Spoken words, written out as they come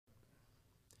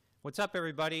What's up,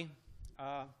 everybody?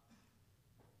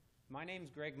 My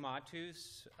name's Greg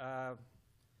Matous,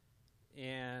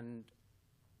 and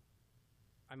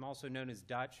I'm also known as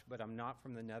Dutch, but I'm not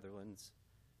from the Netherlands.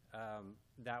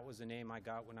 That was a name I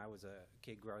got when I was a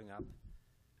kid growing up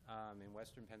in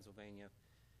western Pennsylvania.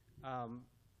 I'm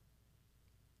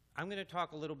going to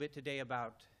talk a little bit today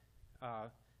about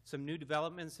some new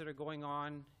developments that are going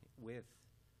on with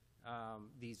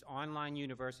these online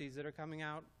universities that are coming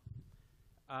out.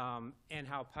 And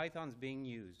how Python's being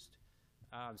used.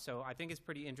 So I think it's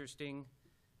pretty interesting.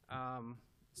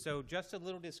 So just a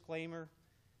little disclaimer,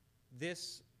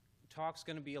 this talk's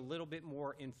going to be a little bit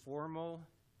more informal.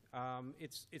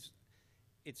 It's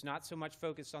not so much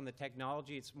focused on the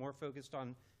technology, it's more focused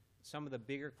on some of the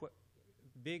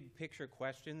big picture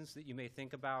questions that you may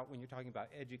think about when you're talking about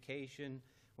education,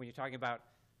 when you're talking about,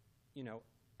 you know,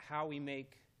 how we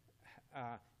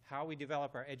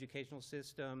develop our educational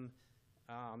system,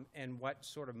 and what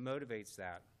sort of motivates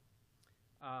that.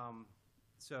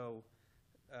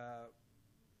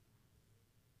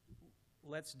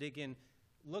 Let's dig in.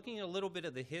 Looking at a little bit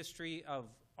of the history of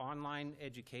online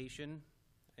education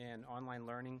and online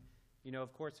learning, you know,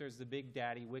 of course, there's the big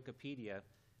daddy, Wikipedia.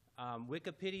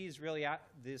 Wikipedia is really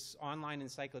this online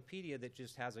encyclopedia that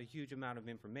just has a huge amount of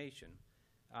information.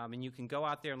 And you can go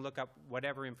out there and look up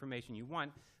whatever information you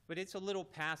want, but it's a little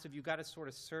passive. You've got to sort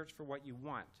of search for what you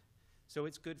want. So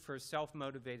it's good for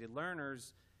self-motivated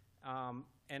learners,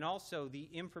 and also the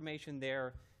information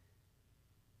there,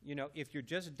 you know, if you're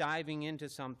just diving into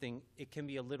something, it can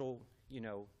be a little, you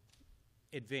know,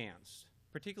 advanced,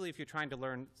 particularly if you're trying to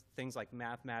learn things like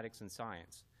mathematics and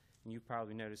science, and you've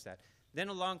probably noticed that. Then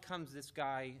along comes this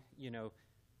guy, you know,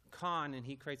 Khan, and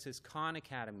he creates this Khan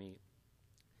Academy.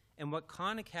 And what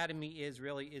Khan Academy is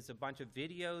really is a bunch of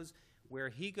videos where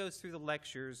he goes through the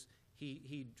lectures,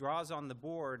 he draws on the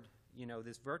board, you know,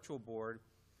 this virtual board,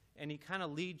 and he kind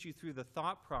of leads you through the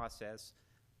thought process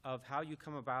of how you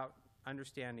come about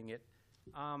understanding it.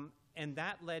 And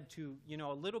that led to, you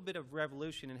know, a little bit of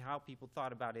revolution in how people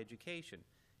thought about education.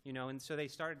 You know, and so they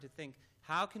started to think,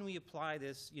 how can we apply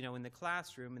this, you know, in the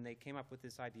classroom? And they came up with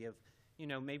this idea of, you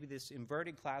know, maybe this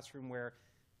inverted classroom where,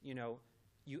 you know,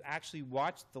 you actually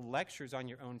watch the lectures on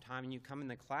your own time and you come in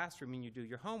the classroom and you do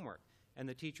your homework. And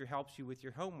the teacher helps you with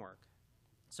your homework.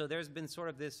 So there's been sort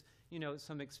of this, you know,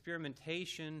 some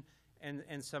experimentation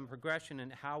and some progression in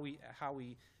how we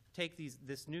take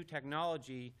this new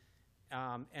technology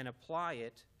and apply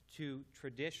it to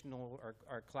traditional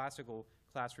or classical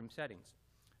classroom settings.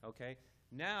 Okay.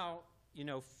 Now, you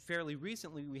know, fairly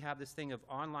recently we have this thing of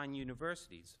online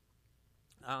universities.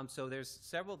 So there's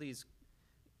several of these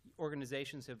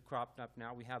organizations have cropped up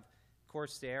now. We have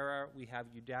Coursera, we have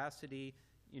Udacity,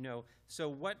 you know. So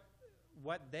what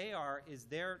they are is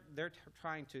they're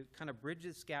trying to kind of bridge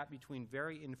this gap between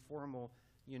very informal,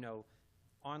 you know,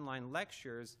 online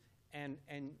lectures and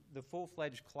the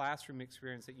full-fledged classroom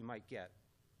experience that you might get.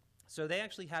 So they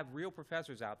actually have real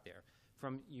professors out there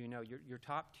from, you know, your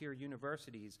top-tier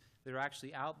universities that are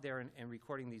actually out there and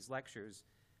recording these lectures.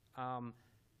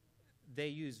 They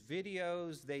use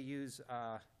videos, they use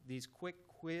these quick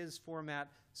quiz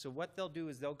format. So what they'll do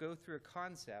is they'll go through a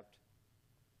concept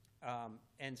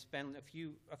and spend a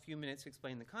few minutes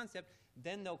explaining the concept.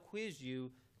 Then they'll quiz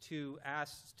you to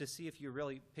see if you're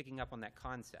really picking up on that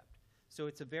concept. So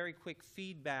it's a very quick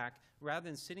feedback rather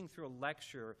than sitting through a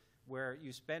lecture where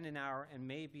you spend an hour and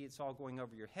maybe it's all going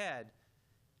over your head.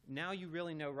 Now you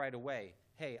really know right away,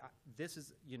 hey, this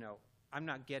is, you know, I'm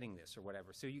not getting this or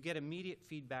whatever. So you get immediate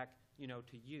feedback, you know,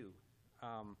 to you.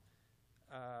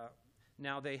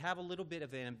 Now they have a little bit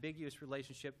of an ambiguous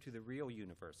relationship to the real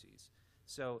universities.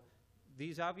 So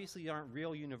these obviously aren't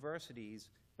real universities,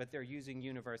 but they're using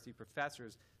university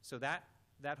professors. So that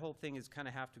whole thing is kind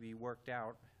of have to be worked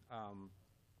out.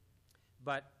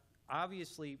 But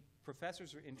obviously,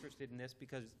 professors are interested in this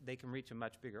because they can reach a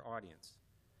much bigger audience.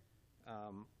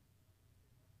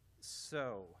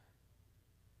 So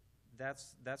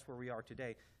that's where we are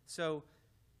today. So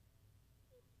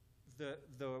the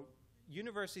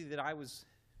university that I was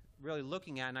really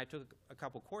looking at, and I took a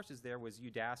couple courses there, was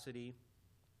Udacity.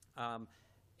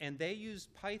 And they use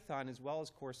Python as well as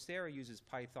Coursera uses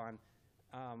Python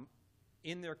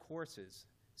in their courses.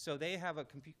 So they have a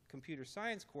computer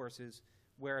science courses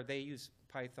where they use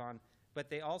Python,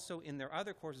 but they also, in their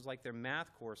other courses, like their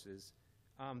math courses,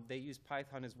 they use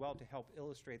Python as well to help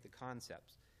illustrate the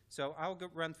concepts. So I'll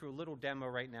run through a little demo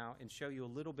right now and show you a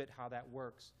little bit how that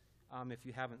works if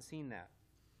you haven't seen that.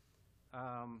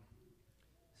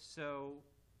 So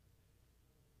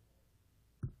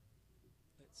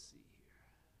let's see here.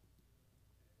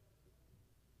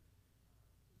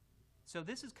 So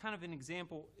this is kind of an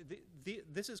example.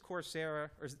 This is Coursera,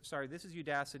 or sorry, this is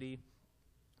Udacity.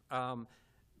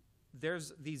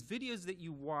 There's these videos that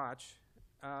you watch,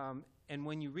 and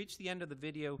when you reach the end of the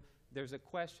video, there's a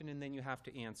question and then you have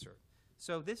to answer.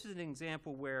 So this is an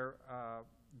example where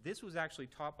this was actually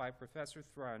taught by Professor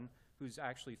Thrun, who's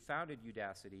actually founded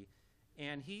Udacity,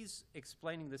 and he's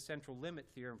explaining the central limit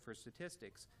theorem for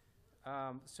statistics.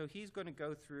 So he's going to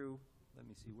go through, let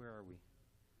me see, where are we?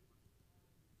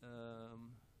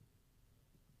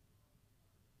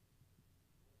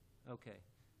 Okay,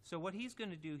 so what he's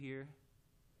going to do here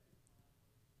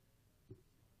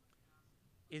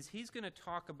is he's going to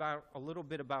talk about a little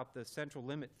bit about the central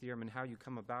limit theorem and how you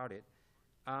come about it.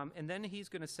 And then he's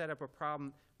going to set up a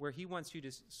problem where he wants you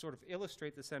to sort of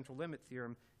illustrate the central limit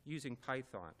theorem using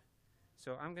Python.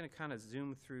 So I'm going to kind of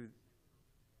zoom through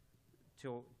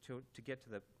to get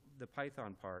to the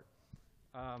Python part.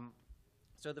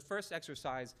 So the first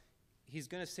exercise, he's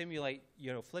going to simulate,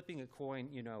 flipping a coin,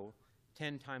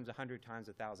 10 times, 100 times,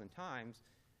 1,000 times,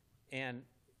 and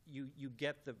you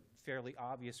get the fairly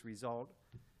obvious result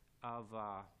of,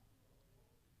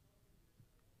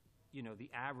 the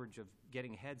average of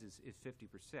getting heads is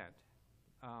 50%.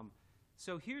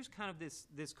 So here's kind of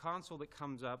this console that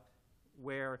comes up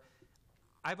where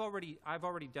I've already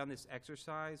done this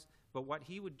exercise, but what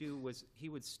he would do was he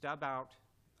would stub out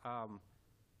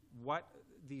what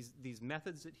these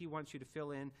methods that he wants you to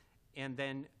fill in, and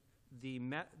then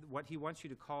what he wants you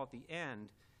to call at the end.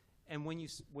 And when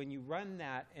you run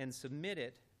that and submit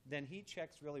it, then he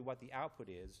checks really what the output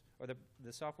is, or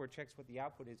the software checks what the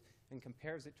output is and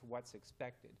compares it to what's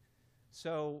expected.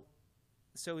 So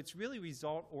it's really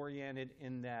result-oriented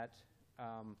in that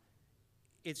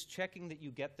it's checking that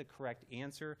you get the correct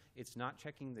answer. It's not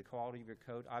checking the quality of your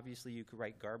code. Obviously, you could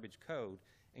write garbage code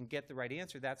and get the right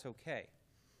answer. That's okay.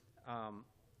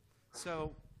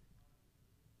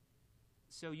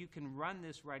 So you can run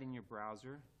this right in your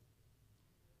browser,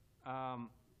 and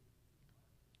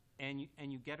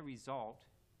you get a result.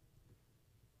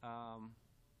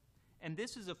 And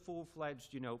this is a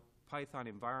full-fledged, Python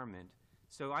environment.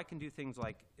 So I can do things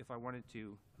like, if I wanted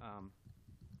to,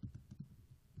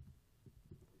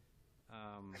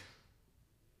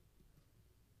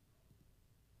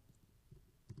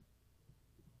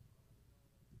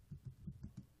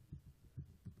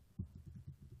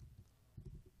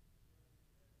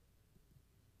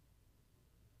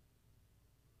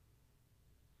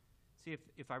 see,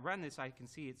 if I run this, I can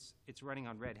see it's running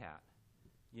on Red Hat,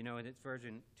 and it's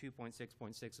version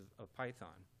 2.6.6 of Python.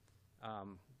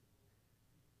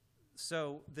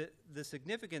 So the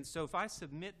significance, so if I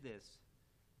submit this,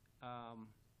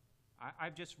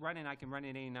 I've just run it, I can run it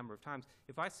any number of times.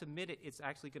 If I submit it, it's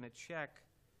actually going to check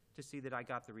to see that I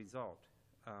got the result.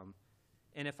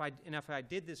 And if I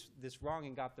did this wrong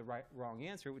and got the wrong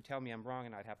answer, it would tell me I'm wrong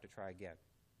and I'd have to try again.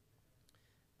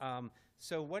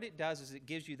 So what it does is it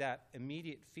gives you that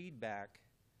immediate feedback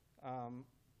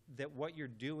that what you're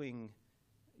doing,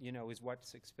 is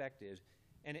what's expected.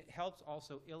 And it helps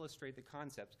also illustrate the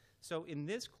concepts. So in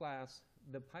this class,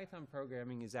 the Python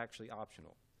programming is actually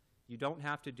optional. You don't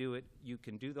have to do it. You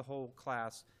can do the whole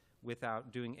class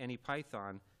without doing any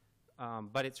Python,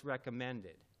 but it's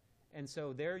recommended. And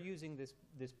so they're using this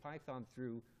Python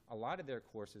through a lot of their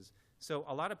courses. So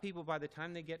a lot of people, by the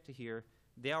time they get to here,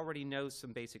 they already know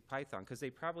some basic Python because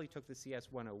they probably took the CS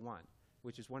 101,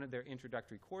 which is one of their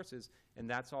introductory courses, and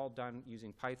that's all done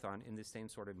using Python in the same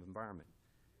sort of environment.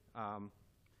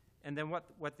 And then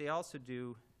what they also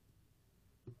do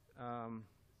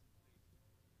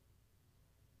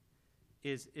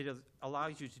is it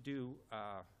allows you to do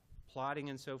plotting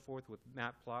and so forth with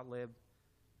matplotlib.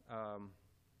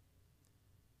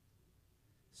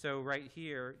 So right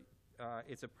here,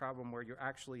 it's a problem where you're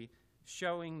actually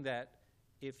showing that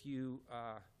if you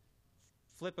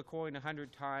flip a coin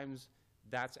 100 times,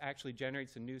 that actually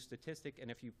generates a new statistic,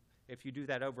 and if you do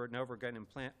that over and over again and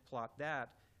plot that,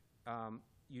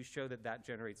 you show that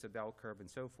generates a bell curve and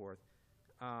so forth.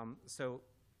 So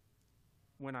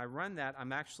when I run that,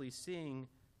 I'm actually seeing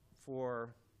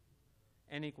for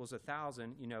n equals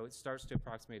 1,000, it starts to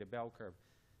approximate a bell curve.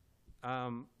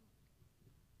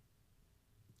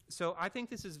 So I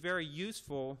think this is very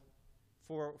useful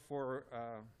for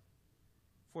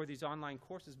these online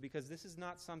courses because this is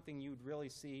not something you'd really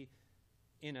see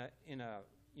in a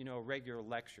regular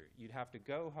lecture. You'd have to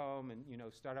go home and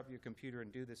start up your computer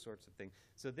and do this sorts of thing.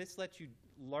 So this lets you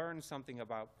learn something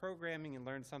about programming and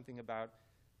learn something about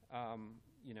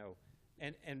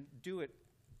and do it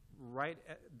right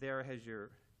there as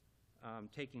you're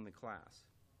taking the class.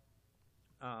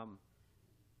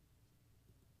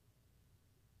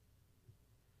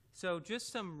 So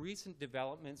just some recent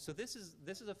developments. So this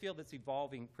is a field that's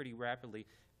evolving pretty rapidly.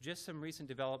 Just some recent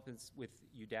developments with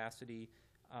Udacity.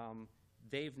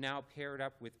 They've now paired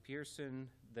up with Pearson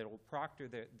that'll proctor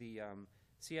the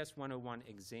CS 101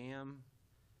 exam.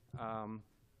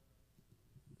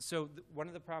 So one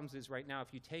of the problems is right now,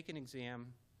 if you take an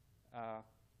exam,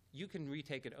 you can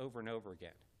retake it over and over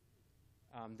again.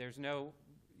 There's no,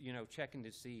 checking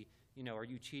to see, are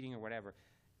you cheating or whatever.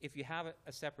 If you have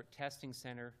a separate testing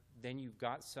center, then you've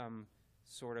got some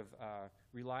sort of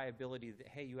reliability that,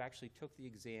 hey, you actually took the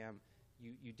exam,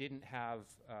 you didn't have,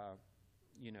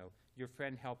 your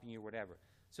friend helping you or whatever.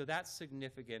 So that's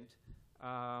significant.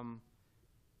 Now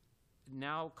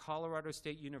Colorado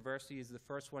State University is the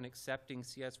first one accepting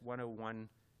CS 101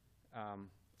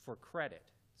 for credit.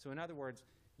 So in other words,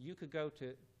 you could go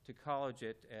to college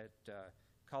at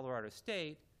Colorado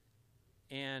State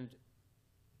and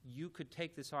you could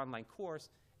take this online course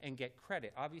and get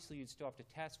credit. Obviously, you'd still have to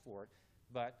test for it,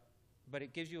 but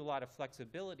it gives you a lot of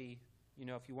flexibility,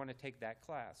 if you want to take that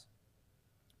class.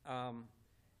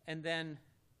 And then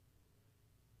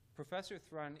Professor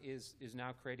Thrun is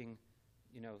now creating,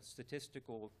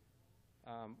 statistical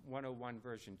 101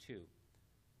 version 2.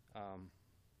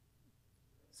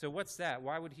 So what's that?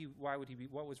 Why would he be,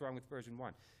 what was wrong with version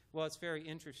 1? Well, it's very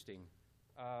interesting.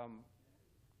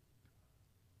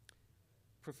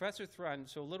 Professor Thrun,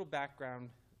 so a little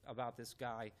background about this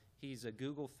guy. He's a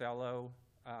Google fellow.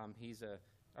 He's a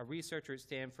researcher at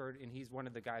Stanford, and he's one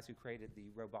of the guys who created the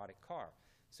robotic car.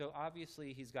 So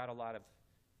obviously, he's got a lot of,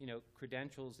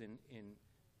 credentials in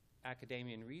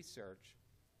academia and research.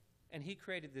 And he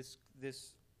created this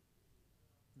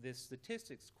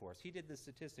statistics course. He did the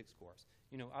statistics course.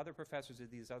 Other professors did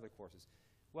these other courses.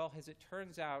 Well, as it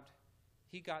turns out,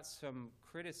 he got some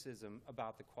criticism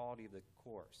about the quality of the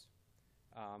course.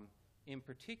 In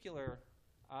particular,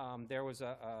 there was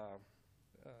a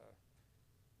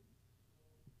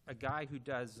guy who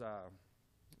does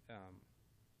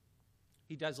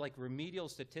he does like remedial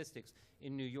statistics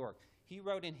in New York. He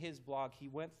wrote in his blog, he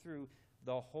went through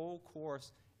the whole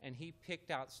course and he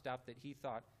picked out stuff that he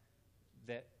thought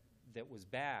that was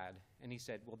bad, and he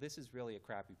said, well, this is really a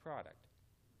crappy product.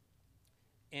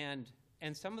 And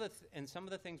some of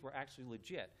the things were actually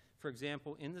legit. For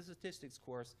example, in the statistics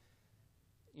course,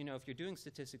 if you're doing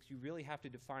statistics, you really have to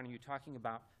define, are you talking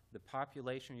about the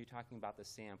population or are you talking about the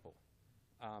sample?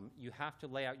 You have to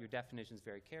lay out your definitions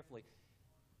very carefully.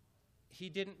 He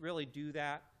didn't really do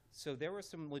that, so there were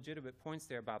some legitimate points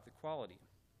there about the quality.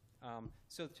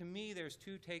 So to me, there's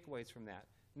two takeaways from that.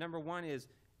 Number one is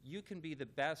you can be the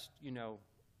best,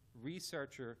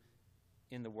 researcher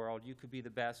in the world. You could be the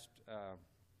best,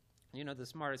 the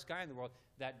smartest guy in the world.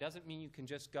 That doesn't mean you can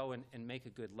just go and make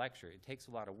a good lecture. It takes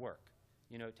a lot of work.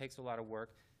 It takes a lot of work.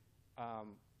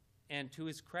 And to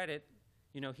his credit,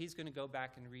 he's going to go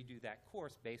back and redo that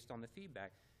course based on the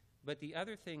feedback. But the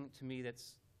other thing to me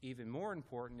that's even more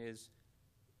important is,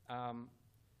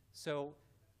 so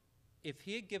if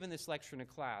he had given this lecture in a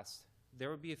class,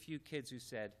 there would be a few kids who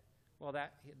said, well,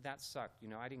 that sucked.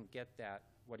 I didn't get that,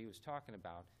 what he was talking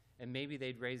about. And maybe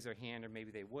they'd raise their hand or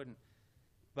maybe they wouldn't.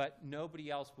 But nobody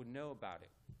else would know about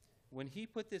it. When he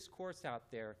put this course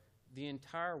out there, the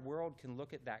entire world can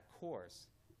look at that course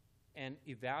and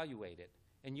evaluate it.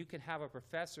 And you can have a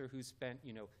professor who spent,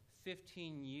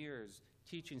 15 years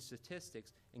teaching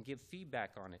statistics and give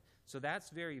feedback on it. So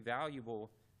that's very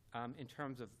valuable in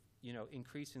terms of,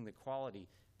 increasing the quality.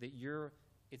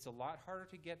 It's a lot harder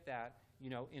to get that,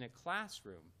 in a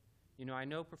classroom. I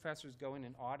know professors go in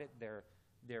and audit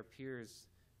their peers'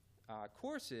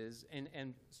 courses,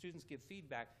 and students give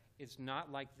feedback. It's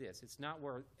not like this. It's not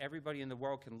where everybody in the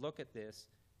world can look at this.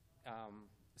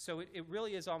 So it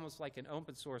really is almost like an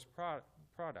open source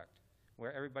product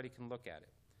where everybody can look at it.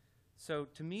 So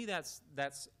to me, that's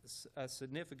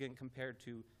significant compared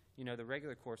to the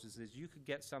regular courses. Is you could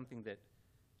get something that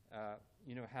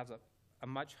has a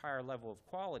much higher level of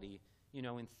quality,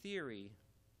 in theory,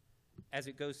 as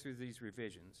it goes through these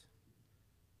revisions.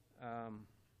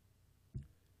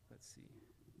 Let's see.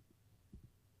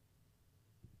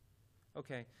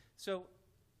 Okay, so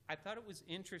I thought it was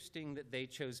interesting that they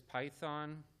chose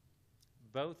Python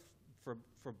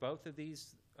for both of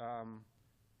these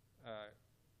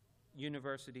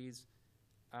universities.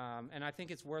 And I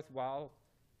think it's worthwhile,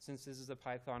 since this is a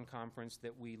Python conference,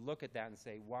 that we look at that and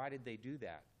say, why did they do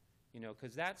that?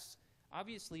 Because that's,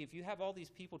 obviously, if you have all these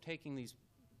people taking these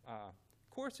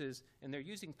courses and they're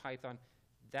using Python,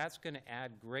 that's going to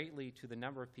add greatly to the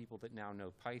number of people that now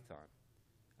know Python.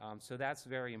 So that's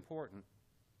very important.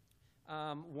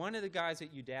 One of the guys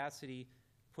at Udacity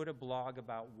put a blog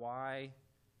about why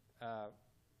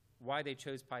why they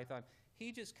chose Python.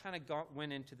 He just kind of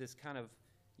went into this kind of,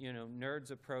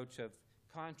 nerd's approach of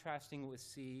contrasting with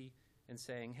C and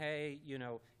saying, hey,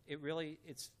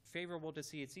 it's favorable to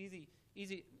C. It's C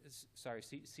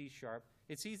sharp.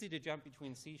 It's easy to jump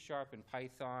between C sharp and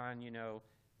Python, you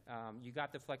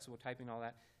got the flexible typing and all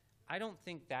that. I don't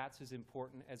think that's as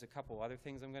important as a couple other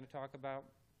things I'm going to talk about.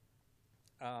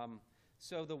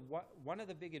 So one of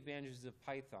the big advantages of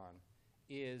Python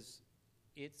is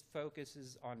its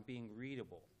focuses on being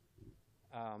readable.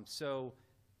 So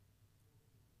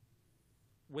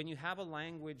when you have a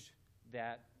language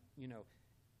that,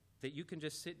 that you can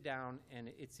just sit down and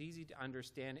it's easy to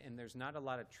understand and there's not a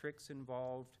lot of tricks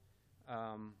involved,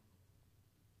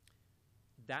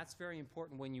 that's very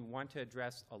important when you want to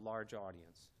address a large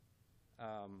audience.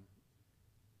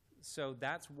 So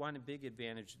that's one big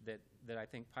advantage that I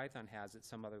think Python has that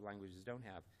some other languages don't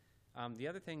have. The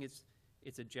other thing is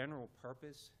it's a general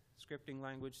purpose scripting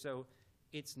language, so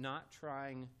it's not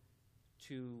trying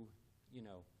to,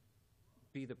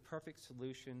 be the perfect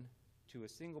solution to a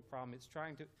single problem. It's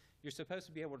trying to, you're supposed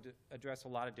to be able to address a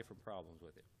lot of different problems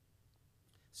with it.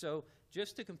 So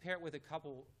just to compare it with a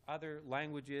couple other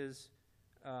languages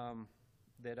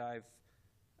that I've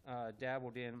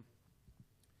dabbled in.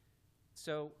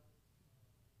 So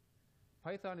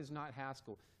Python is not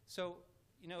Haskell. So,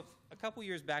 a couple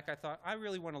years back I thought, I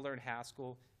really want to learn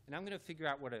Haskell, and I'm going to figure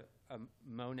out what a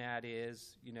monad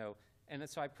is, And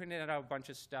so I printed out a bunch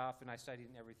of stuff, and I studied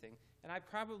and everything. And I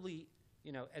probably,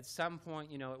 at some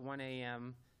point, at 1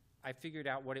 a.m., I figured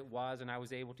out what it was, and I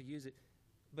was able to use it.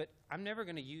 But I'm never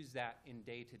going to use that in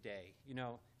day-to-day.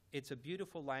 It's a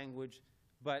beautiful language,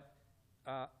 but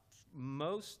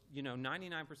most,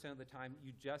 99% of the time,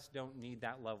 you just don't need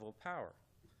that level of power.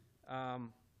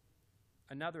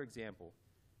 Another example,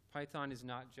 Python is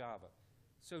not Java.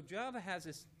 So Java has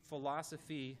this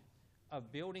philosophy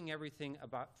of building everything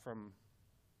from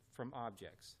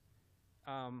objects.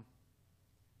 And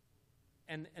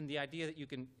the idea that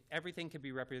everything can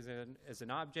be represented as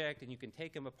an object, and you can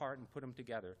take them apart and put them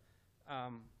together.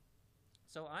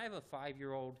 So I have a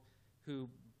 5-year-old who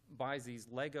buys these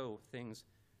Lego things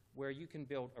where you can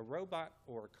build a robot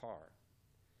or a car.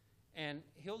 And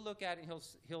he'll look at it and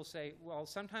he'll say, well,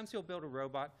 sometimes he'll build a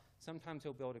robot, sometimes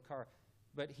he'll build a car.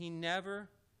 But if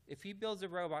he builds a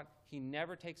robot, he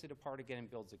never takes it apart again and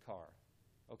builds a car,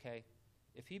 okay?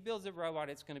 If he builds a robot,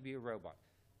 it's going to be a robot.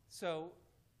 So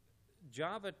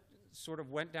Java sort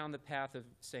of went down the path of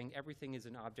saying everything is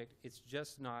an object. It's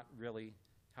just not really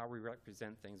how we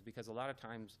represent things, because a lot of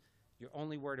times you're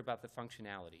only worried about the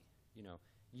functionality.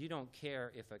 You don't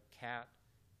care if a cat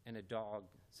and a dog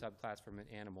subclass from an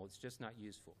animal. It's just not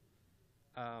useful.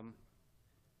 And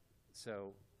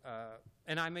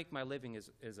I make my living as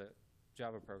a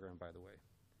Java program, by the way,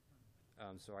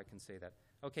 so I can say that.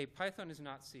 Okay, Python is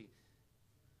not C.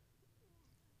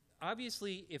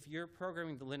 Obviously, if you're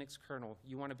programming the Linux kernel,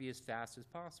 you want to be as fast as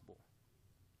possible.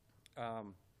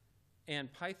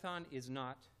 And Python is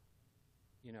not,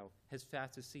 as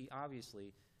fast as C,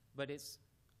 obviously, but it's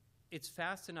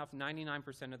fast enough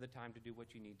 99% of the time to do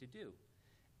what you need to do.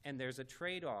 And there's a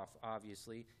trade-off,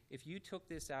 obviously. If you took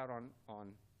this out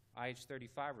on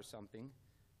IH35 or something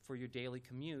for your daily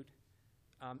commute,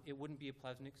 it wouldn't be a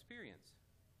pleasant experience.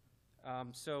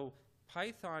 So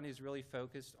Python is really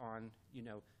focused on,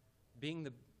 being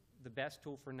the best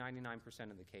tool for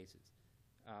 99% of the cases.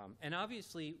 And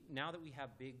obviously, now that we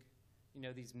have big,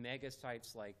 these mega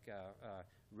sites like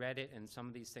Reddit and some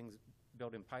of these things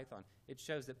built in Python, it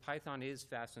shows that Python is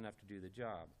fast enough to do the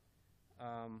job.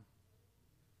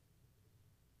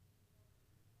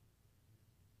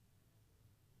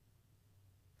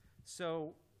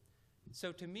 So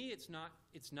to me, it's not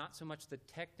so much the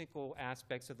technical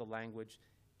aspects of the language,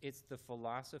 it's the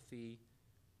philosophy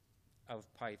of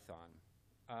Python.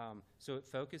 So it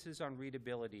focuses on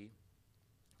readability.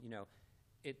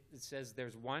 It says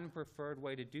there's one preferred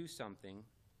way to do something,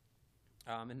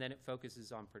 and then it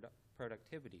focuses on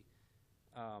productivity.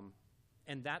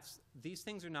 And these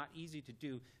things are not easy to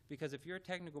do, because if you're a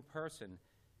technical person,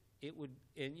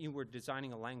 and you were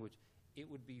designing a language, it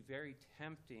would be very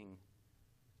tempting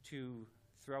to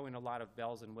throw in a lot of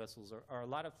bells and whistles, or a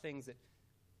lot of things that,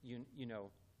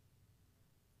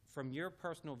 from your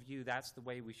personal view, that's the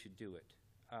way we should do it.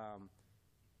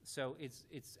 So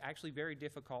it's actually very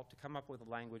difficult to come up with a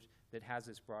language that has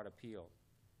this broad appeal.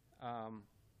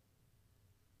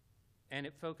 And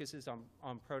it focuses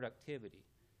on productivity.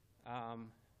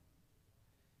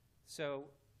 So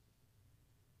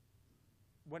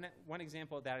one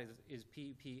example of that is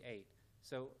PEP8.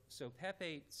 So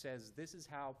PEP8 says this is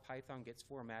how Python gets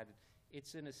formatted.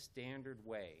 It's in a standard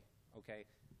way, okay?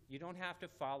 You don't have to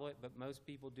follow it, but most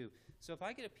people do. So if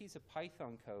I get a piece of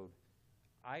Python code,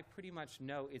 I pretty much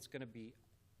know it's going to be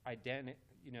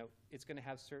it's going to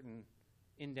have certain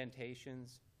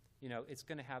indentations. It's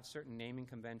going to have certain naming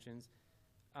conventions.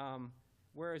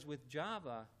 Whereas with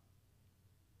Java,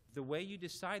 the way you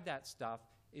decide that stuff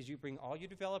is you bring all your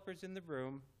developers in the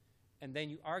room, and then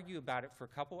you argue about it for a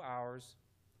couple hours,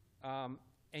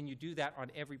 and you do that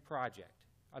on every project,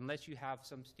 unless you have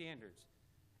some standards.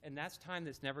 And that's time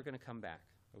that's never going to come back,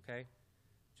 okay?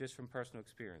 Just from personal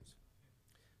experience.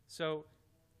 So,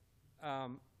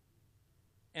 and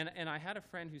I had a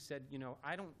friend who said,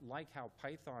 I don't like how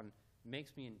Python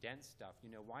makes me indent stuff.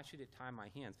 Why should it tie my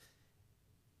hands?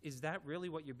 Is that really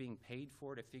what you're being paid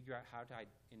for, to figure out how to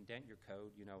indent your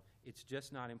code? It's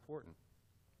just not important.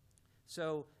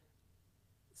 So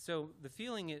the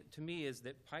feeling to me is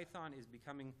that Python is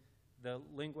becoming the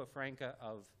lingua franca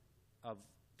of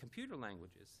computer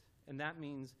languages. And that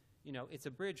means, it's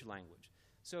a bridge language.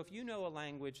 So if you know a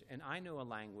language and I know a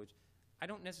language, I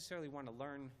don't necessarily want to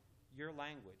learn your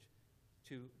language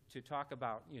to talk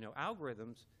about,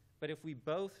 algorithms. But if we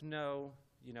both know,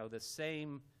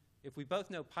 if we both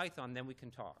know Python, then we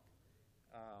can talk.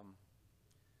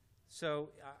 So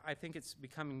I think it's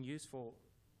becoming useful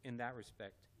in that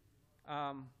respect.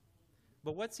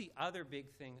 But what's the other big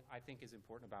thing I think is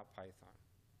important about Python?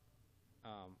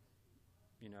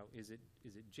 Is it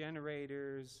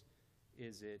generators?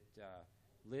 Is it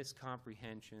list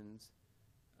comprehensions?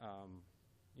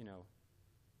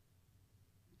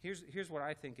 Here's what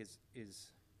I think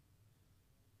is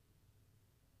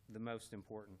the most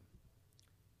important.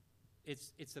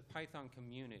 It's the Python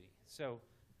community. So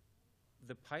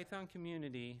the Python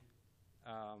community,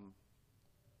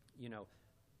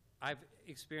 I've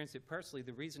experienced it personally.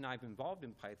 The reason I've involved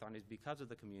in Python is because of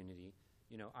the community.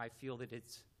 I feel that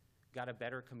it's got a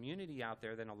better community out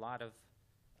there than a lot of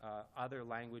other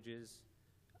languages.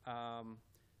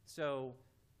 So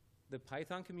the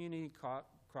Python community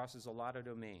crosses a lot of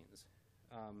domains.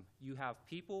 You have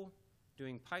people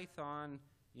doing Python,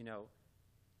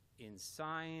 in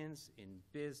science, in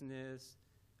business,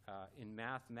 in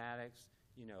mathematics,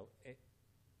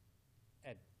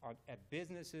 at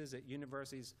businesses, at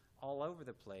universities, all over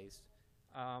the place.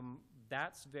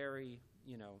 That's very,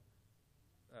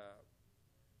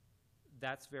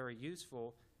 that's very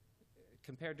useful.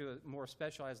 Compared to a more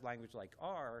specialized language like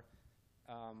R,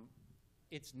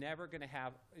 it's never going to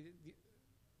have,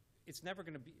 it's never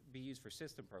going to be used for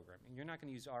system programming. You're not going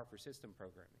to use R for system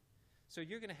programming. So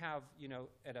you're going to have,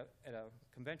 at a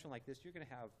convention like this, you're going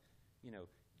to have,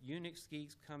 Unix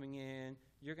geeks coming in.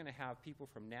 You're going to have people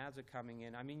from NASA coming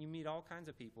in. I mean, you meet all kinds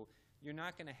of people. You're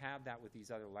not going to have that with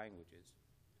these other languages.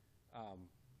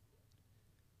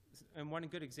 And one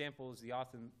good example is the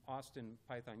Austin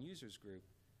Python Users Group.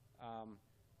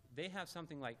 They have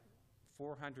something like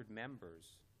 400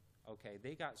 members. Okay,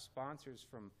 they got sponsors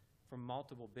from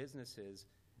multiple businesses.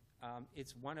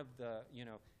 It's one of the,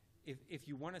 if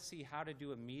you want to see how to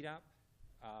do a meetup,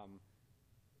 and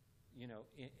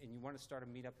you want to start a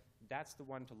meetup, that's the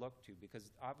one to look to,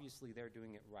 because obviously they're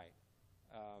doing it right.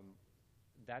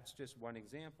 That's just one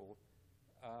example.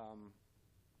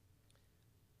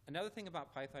 Another thing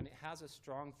about Python, it has a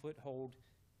strong foothold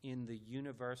in the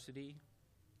university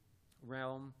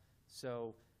realm.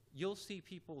 So you'll see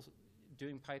people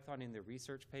doing Python in their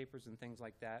research papers and things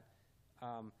like that.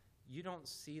 You don't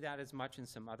see that as much in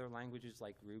some other languages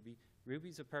like Ruby.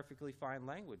 Ruby's a perfectly fine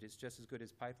language. It's just as good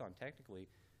as Python technically,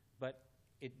 but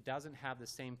it doesn't have the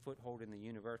same foothold in the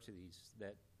universities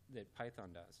that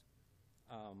Python does.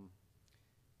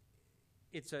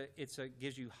 It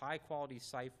gives you high quality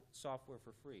software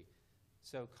for free.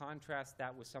 So contrast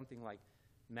that with something like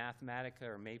Mathematica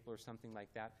or Maple or something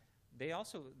like that.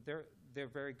 They're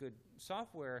very good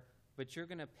software, but you're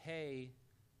going to pay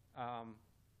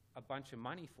a bunch of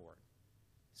money for it.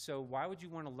 So why would you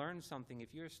want to learn something,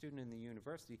 if you're a student in the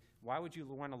university, why would you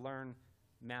want to learn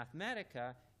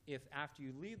Mathematica if after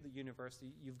you leave the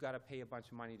university you've got to pay a bunch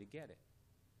of money to get it?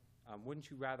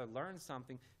 Wouldn't you rather learn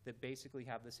something that basically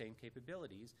have the same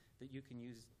capabilities that you can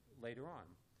use later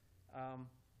on?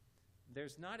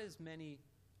 There's not as many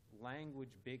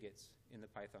language bigots in the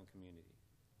Python community.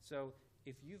 So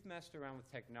if you've messed around with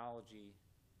technology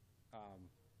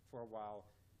for a while,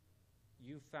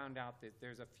 you've found out that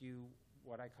there's a few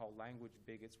what I call language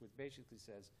bigots, which basically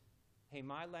says, hey,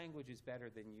 my language is better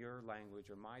than your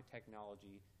language, or my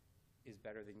technology is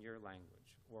better than your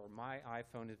language, or my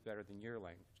iPhone is better than your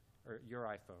language, or your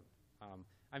iPhone.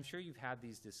 I'm sure you've had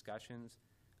these discussions.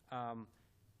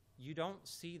 You don't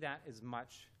see that as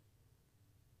much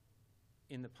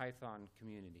in the Python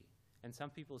community. And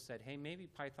some people said, hey, maybe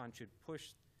Python should push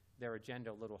their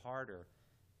agenda a little harder.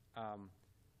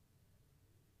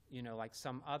 You know, like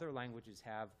some other languages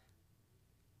have.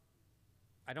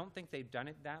 I don't think they've done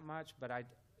it that much, but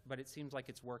it seems like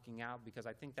it's working out, because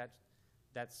I think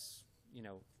that's you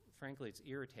know, frankly, it's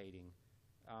irritating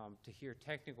to hear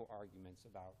technical arguments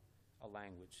about a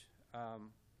language.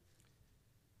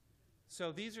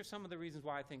 So these are some of the reasons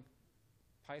why I think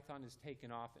Python has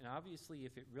taken off. And obviously,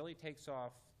 if it really takes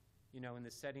off, you know, in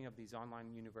the setting of these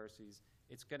online universities,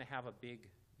 it's going to have a big,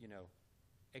 you know,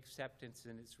 acceptance,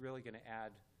 and it's really going to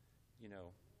add, you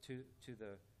know, to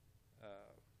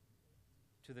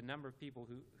the number of people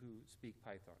who speak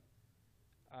Python.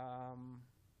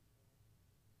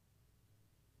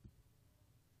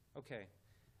 Okay.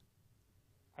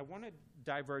 I want to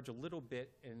diverge a little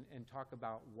bit and talk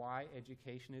about why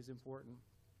education is important.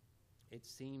 It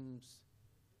seems,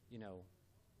 you know,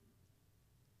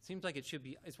 seems like it should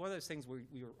be. It's one of those things where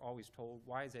we were always told,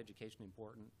 why is education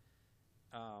important?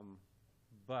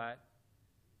 But,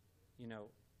 you know,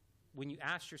 when you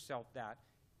ask yourself that,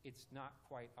 it's not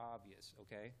quite obvious,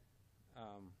 okay?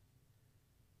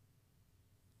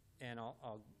 And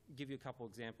I'll give you a couple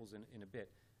examples in a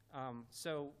bit.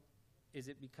 So is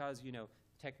it because, you know,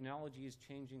 technology is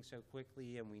changing so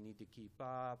quickly and we need to keep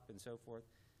up and so forth?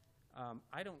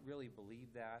 I don't really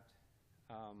believe that.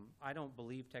 I don't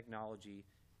believe technology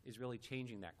is really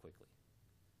changing that quickly.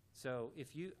 So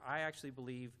I actually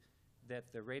believe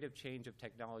that the rate of change of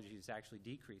technology is actually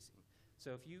decreasing.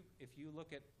 So if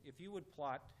you would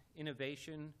plot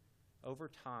innovation over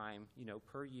time, you know,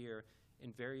 per year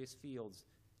in various fields,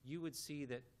 you would see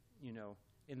that, you know,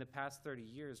 in the past 30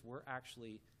 years,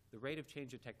 the rate of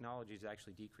change of technology is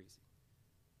actually decreasing.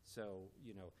 So,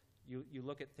 you know, you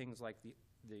look at things like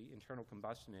the internal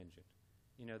combustion engine.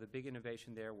 You know, the big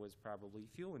innovation there was probably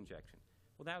fuel injection.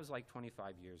 Well, that was like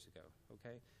 25 years ago,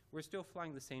 okay? We're still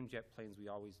flying the same jet planes we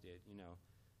always did, you know.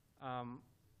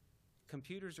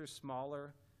 Computers are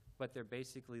smaller, but they're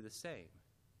basically the same.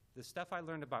 The stuff I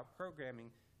learned about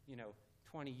programming, you know,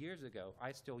 20 years ago,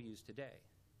 I still use today,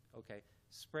 okay?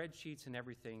 Spreadsheets and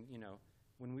everything, you know,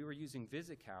 when we were using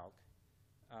VisiCalc,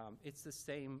 it's the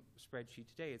same spreadsheet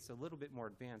today. It's a little bit more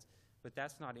advanced, but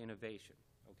that's not innovation,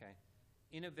 okay?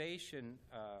 Innovation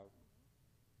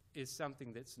is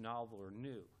something that's novel or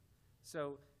new.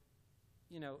 So,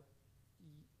 you know,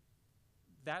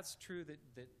 that's true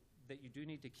that you do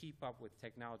need to keep up with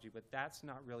technology, but that's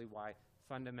not really why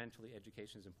fundamentally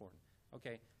education is important.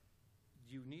 Okay,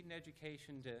 do you need an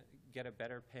education to get a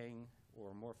better paying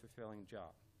or more fulfilling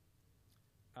job?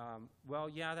 Well,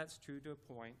 yeah, that's true to a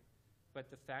point,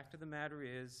 but the fact of the matter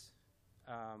is,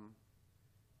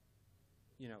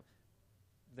 you know,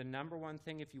 the number one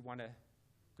thing if you want a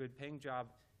good paying job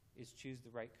is choose the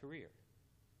right career,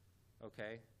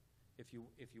 okay? If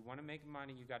you want to make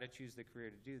money, you got to choose the career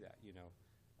to do that, you know.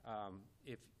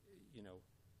 If, you know,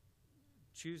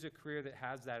 choose a career that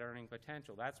has that earning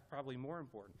potential. That's probably more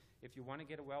important. If you want to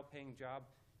get a well-paying job,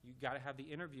 you got to have the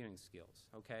interviewing skills,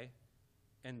 okay?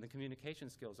 And the communication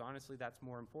skills. Honestly, that's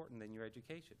more important than your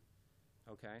education,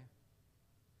 okay?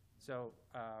 So,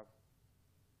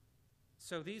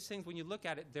 so these things, when you look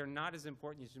at it, they're not as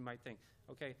important as you might think.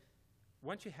 Okay,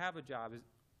 once you have a job,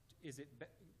 is it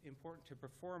important to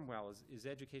perform well? Is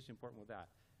education important with that?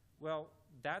 Well,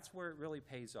 that's where it really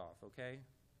pays off, okay?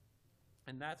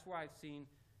 And that's where I've seen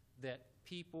that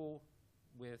people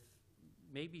with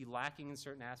maybe lacking in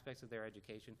certain aspects of their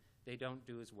education, they don't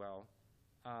do as well.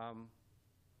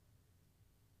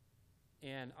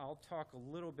 And I'll talk a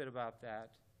little bit about that.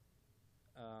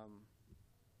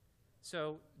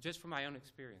 So just from my own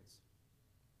experience.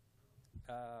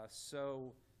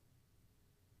 So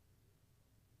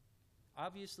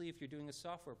obviously, if you're doing a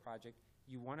software project,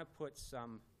 you want to put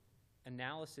some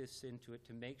analysis into it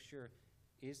to make sure,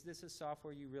 is this a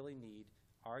software you really need?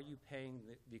 Are you paying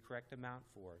the correct amount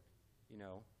for it? You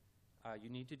know, you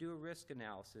need to do a risk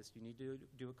analysis. You need to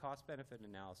do a cost-benefit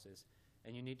analysis,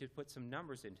 and you need to put some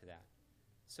numbers into that.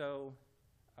 So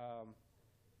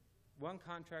one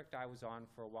contract I was on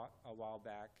for a while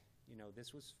back, you know,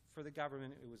 this was for the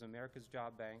government. It was America's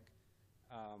Job Bank,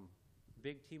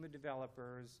 big team of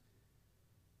developers,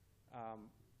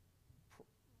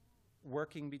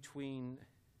 working between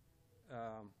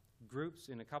groups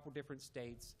in a couple different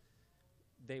states.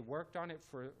 They worked on it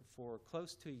for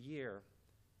close to a year,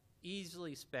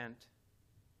 easily spent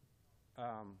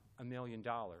 $1 million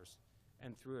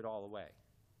and threw it all away.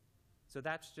 So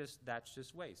that's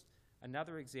just waste.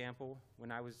 Another example,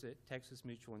 when I was at Texas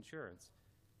Mutual Insurance,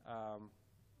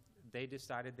 they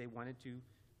decided they wanted to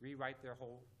rewrite their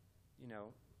whole, you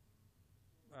know,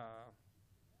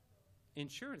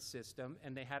 insurance system,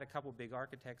 and they had a couple big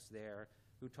architects there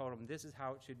who told them this is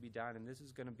how it should be done and this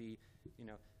is going to be, you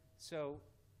know. So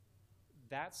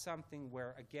that's something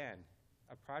where, again,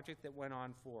 a project that went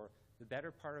on for the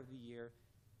better part of the year,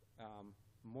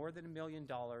 more than $1 million,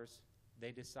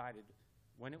 they decided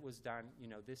when it was done, you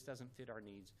know, this doesn't fit our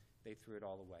needs, they threw it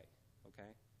all away, okay?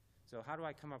 So how do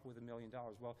I come up with $1 million?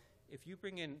 Well, if you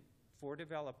bring in 4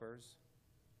 developers,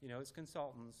 you know, as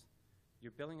consultants,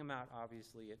 you're billing them out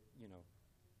obviously at, you know,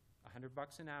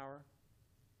 $100 an hour.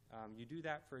 You do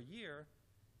that for a year,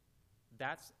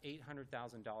 that's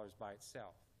 $800,000 by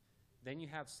itself. Then you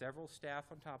have several staff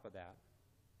on top of that.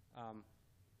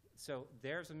 So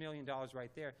there's $1 million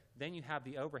right there. Then you have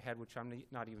the overhead, which I'm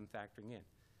not even factoring in.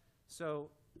 So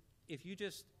if you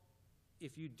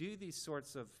do these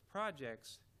sorts of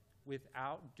projects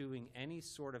without doing any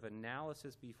sort of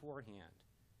analysis beforehand,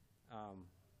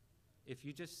 if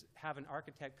you just have an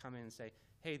architect come in and say,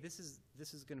 hey, this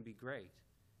is going to be great,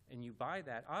 and you buy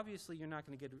that, obviously you're not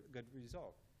going to get a good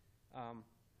result.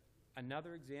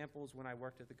 Another example is when I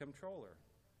worked at the comptroller.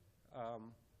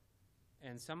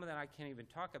 And some of that I can't even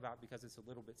talk about because it's a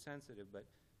little bit sensitive, but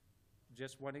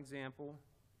just one example.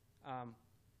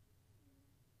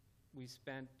 We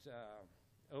spent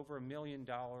over $1 million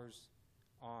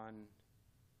on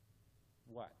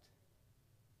what?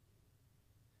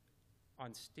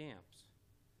 On stamps.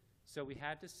 So we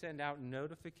had to send out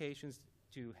notifications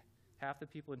to half the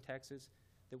people in Texas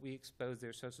that we exposed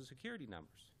their Social Security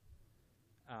numbers.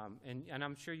 And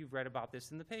I'm sure you've read about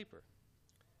this in the paper.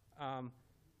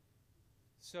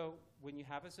 So when you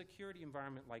have a security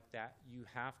environment like that, you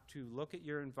have to look at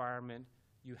your environment,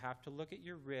 you have to look at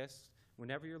your risks.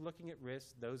 Whenever you're looking at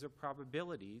risks, those are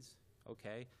probabilities,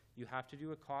 okay? You have to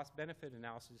do a cost-benefit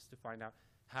analysis to find out,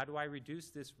 how do I reduce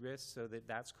this risk so that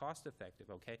that's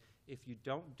cost-effective, okay? If you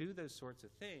don't do those sorts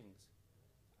of things,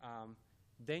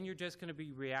 then you're just going to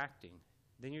be reacting.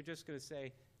 Then you're just going to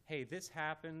say, hey, this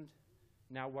happened,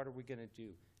 now what are we going to do?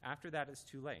 After that, it's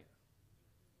too late.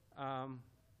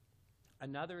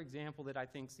 Another example that I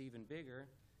think is even bigger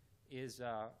is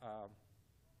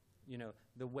you know,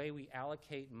 the way we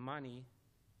allocate money,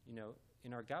 you know,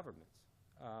 in our governments.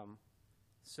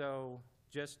 So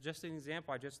just an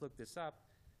example, I just looked this up.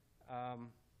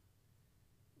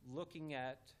 Looking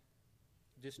at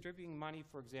distributing money,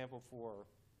 for example, for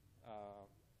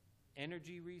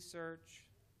energy research,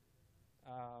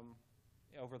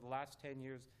 over the last 10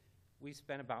 years, we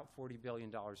spent about $40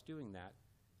 billion doing that.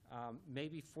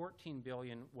 Maybe $14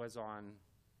 billion was on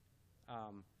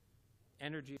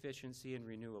energy efficiency and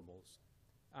renewables.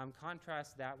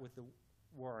 Contrast that with the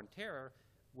war on terror,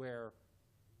 where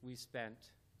we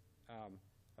spent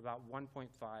about $1.5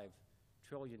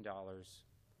 trillion,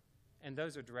 and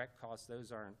those are direct costs.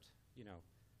 Those aren't, you know,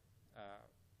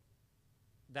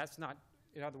 that's not,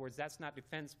 in other words, that's not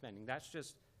defense spending. That's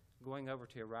just going over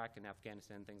to Iraq and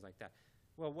Afghanistan and things like that.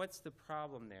 Well, what's the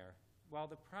problem there? Well,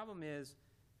 the problem is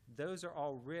those are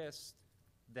all risks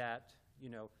that, you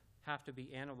know, have to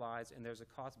be analyzed, and there's a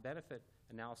cost-benefit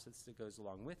analysis that goes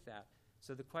along with that.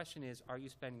 So the question is, are you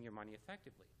spending your money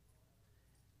effectively?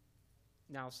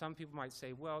 Now, some people might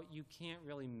say, well, you can't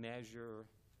really measure,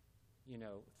 you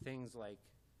know, things like,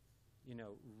 you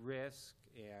know, risk,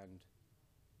 and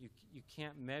you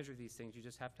can't measure these things. You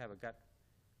just have to have a gut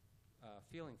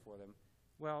feeling for them.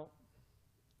 Well,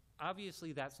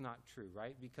 obviously that's not true,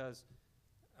 right? Because,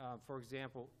 for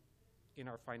example, in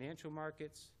our financial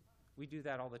markets, we do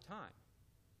that all the time,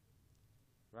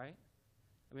 right?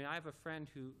 I mean, I have a friend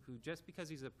who just because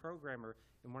he's a programmer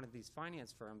in one of these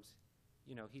finance firms,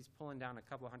 you know, he's pulling down a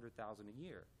couple $100,000 a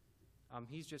year.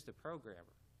 He's just a programmer.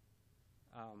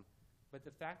 But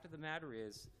the fact of the matter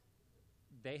is,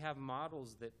 they have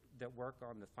models that work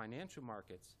on the financial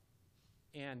markets,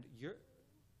 and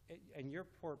your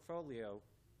portfolio,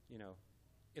 you know,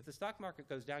 if the stock market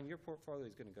goes down, your portfolio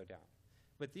is going to go down.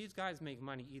 But these guys make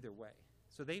money either way.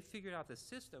 So they figured out the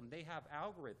system. They have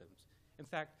algorithms. In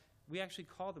fact, we actually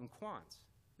call them quants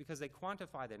because they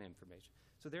quantify that information.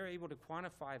 So they're able to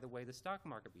quantify the way the stock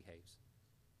market behaves,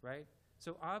 right?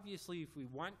 So obviously, if we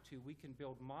want to, we can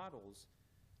build models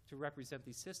to represent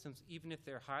these systems, even if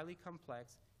they're highly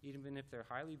complex, even if they're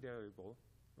highly variable,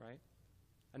 right?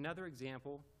 Another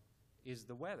example is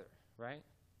the weather, right?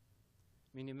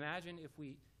 I mean, imagine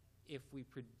if we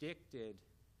predicted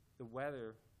the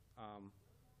weather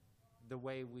the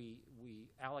way we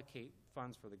allocate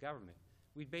funds for the government.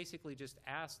 We basically just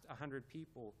asked 100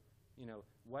 people, you know,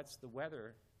 what's the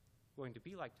weather going to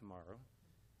be like tomorrow?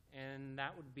 And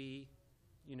that would be,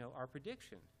 you know, our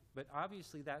prediction. But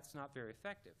obviously that's not very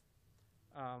effective.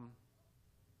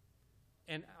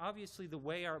 And obviously the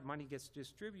way our money gets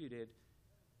distributed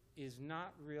is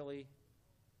not really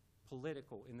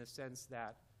political in the sense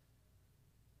that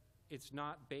it's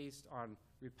not based on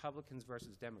Republicans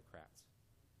versus Democrats.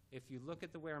 If you look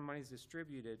at the way our money is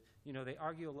distributed, you know, they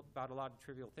argue about a lot of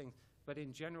trivial things, but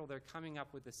in general, they're coming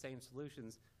up with the same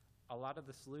solutions. A lot of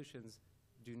the solutions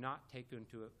do not take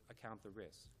into account the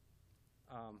risk.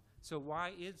 So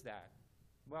why is that?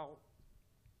 Well,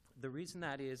 the reason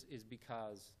that is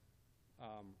because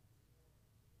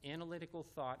analytical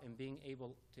thought and being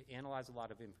able to analyze a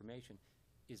lot of information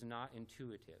is not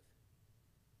intuitive.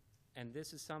 And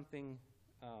this is something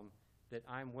that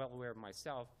I'm well aware of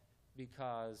myself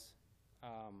because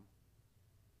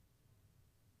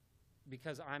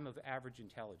I'm of average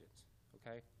intelligence,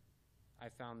 okay? I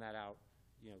found that out,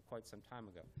 you know, quite some time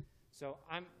ago. So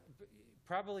I'm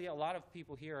probably a lot of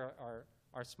people here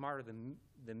are smarter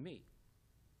than me.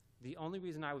 The only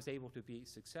reason I was able to be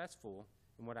successful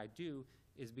in what I do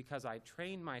is because I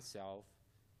trained myself,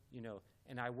 you know,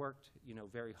 and I worked, you know,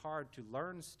 very hard to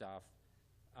learn stuff.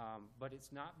 But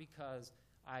it's not because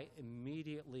I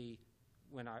immediately,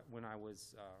 when I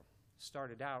was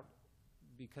started out,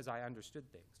 because I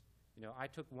understood things. You know, I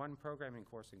took one programming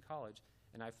course in college,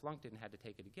 and I flunked it and had to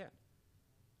take it again.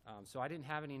 So I didn't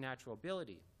have any natural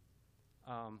ability.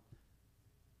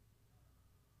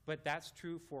 But that's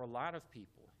true for a lot of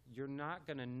people. You're not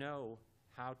going to know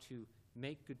how to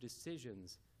make good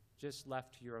decisions just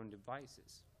left to your own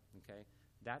devices, okay?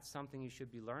 That's something you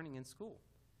should be learning in school.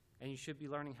 And you should be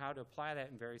learning how to apply that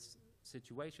in various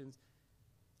situations.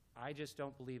 I just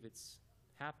don't believe it's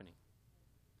happening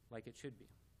like it should be,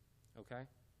 okay?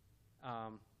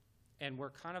 And we're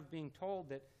kind of being told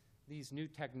that these new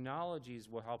technologies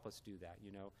will help us do that,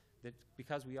 you know, that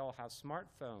because we all have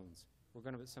smartphones, we're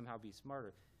going to somehow be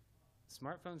smarter.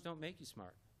 Smartphones don't make you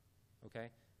smart, okay?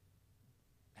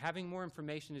 Having more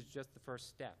information is just the first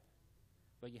step,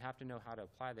 but you have to know how to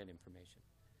apply that information.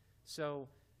 So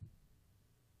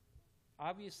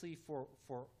obviously for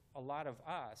a lot of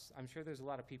us, I'm sure there's a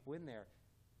lot of people in there,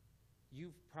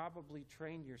 you've probably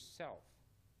trained yourself,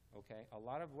 okay? A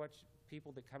lot of what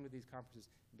people that come to these conferences,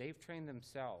 they've trained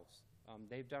themselves.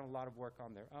 They've done a lot of work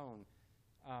on their own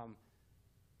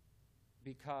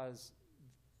because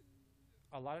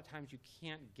a lot of times you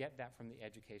can't get that from the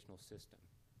educational system.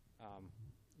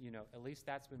 You know, at least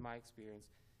that's been my experience.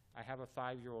 I have a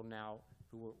 5-year-old now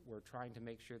who we're trying to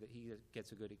make sure that he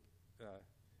gets a good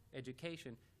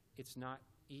education. It's not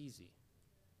easy,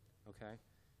 okay?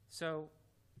 So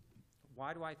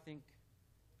why do I think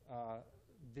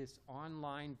this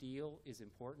online deal is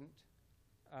important?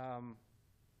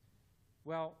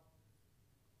 Well,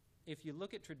 if you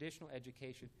look at traditional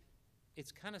education,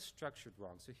 it's kind of structured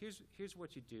wrong. So here's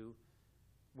what you do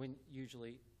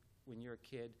usually when you're a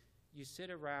kid. You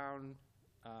sit around,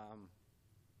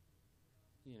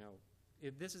 you know,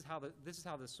 this is how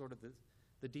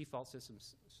the default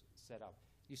system's set up.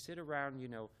 You sit around, you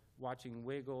know, watching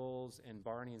Wiggles and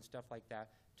Barney and stuff like that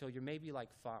till you're maybe like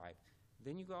 5.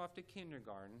 Then you go off to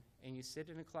kindergarten and you sit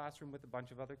in a classroom with a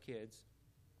bunch of other kids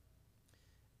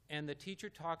and the teacher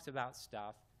talks about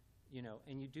stuff, you know,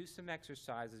 and you do some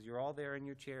exercises. You're all there in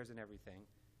your chairs and everything.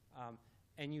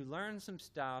 And you learn some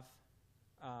stuff.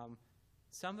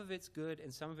 Some of it's good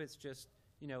and some of it's just,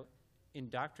 you know,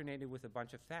 indoctrinated with a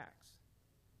bunch of facts.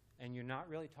 And you're not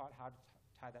really taught how to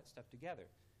tie that stuff together.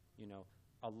 You know,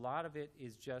 a lot of it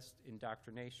is just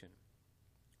indoctrination.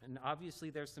 And obviously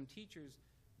there's some teachers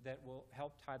that will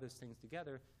help tie those things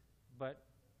together, but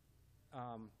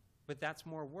that's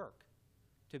more work.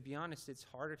 To be honest, it's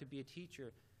harder to be a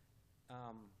teacher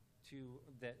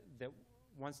that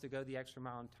wants to go the extra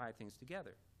mile and tie things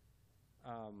together.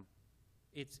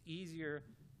 It's easier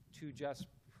to just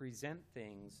present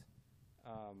things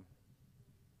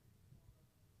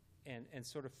and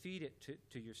sort of feed it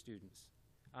to your students.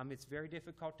 It's very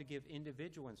difficult to give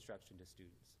individual instruction to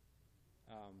students.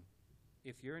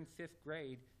 If you're in 5th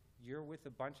grade, you're with a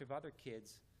bunch of other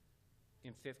kids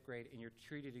in 5th grade and you're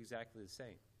treated exactly the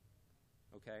same,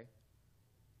 okay?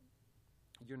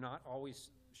 You're not always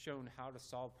shown how to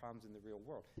solve problems in the real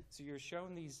world. So you're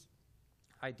shown these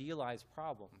idealized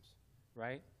problems,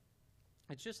 right?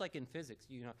 It's just like in physics,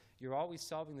 you know, you're always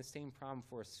solving the same problem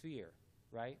for a sphere,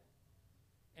 right?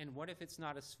 And what if it's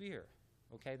not a sphere?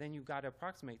 Okay, then you've got to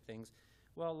approximate things.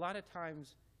 Well, a lot of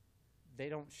times they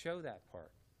don't show that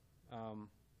part.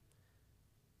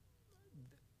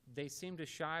 They seem to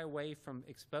shy away from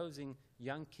exposing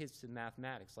young kids to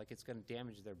mathematics like it's going to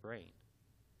damage their brain.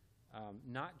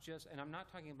 Not just, and I'm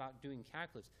not talking about doing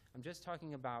calculus, I'm just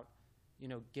talking about, you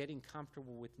know, getting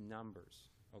comfortable with numbers,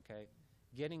 okay?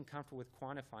 Getting comfortable with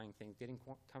quantifying things, getting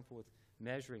comfortable with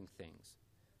measuring things.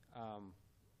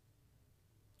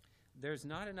 There's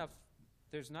not enough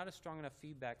there's not a strong enough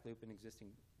feedback loop in existing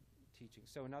teaching.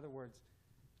 So in other words,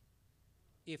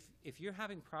 if you're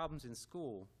having problems in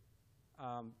school,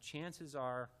 chances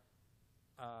are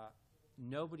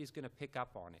nobody's going to pick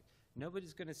up on it.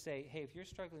 Nobody's going to say, hey, if you're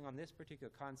struggling on this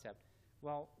particular concept,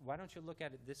 well, why don't you look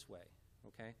at it this way,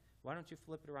 okay? Why don't you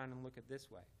flip it around and look at it this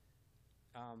way?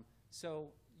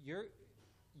 So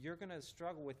you're going to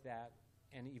struggle with that,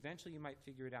 and eventually you might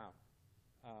figure it out.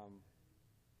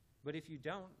 But if you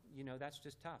don't, you know, that's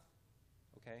just tough,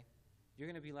 okay? You're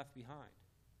going to be left behind.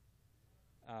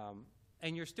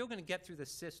 And you're still going to get through the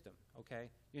system, okay?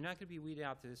 You're not going to be weeded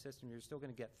out through the system. You're still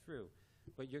going to get through.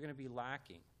 But you're going to be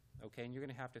lacking, okay? And you're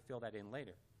going to have to fill that in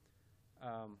later.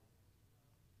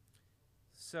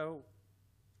 So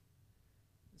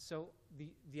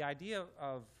the idea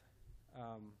of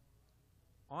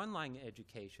online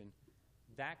education,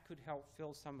 that could help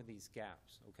fill some of these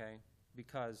gaps, okay?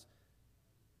 Because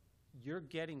you're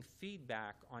getting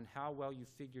feedback on how well you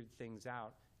figured things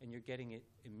out, and you're getting it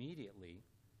immediately.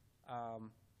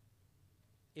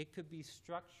 It could be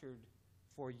structured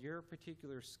for your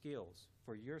particular skills,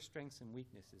 for your strengths and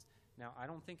weaknesses. Now, I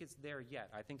don't think it's there yet.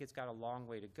 I think it's got a long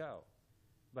way to go.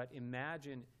 But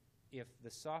imagine if the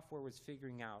software was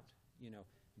figuring out, you know,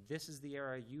 this is the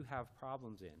area you have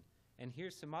problems in, and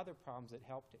here's some other problems that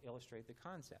help to illustrate the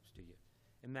concepts to you.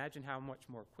 Imagine how much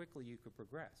more quickly you could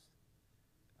progress.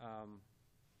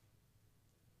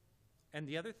 And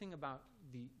the other thing about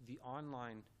the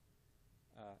online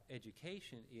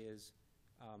education is,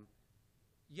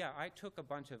 yeah, I took a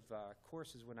bunch of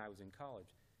courses when I was in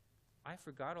college. I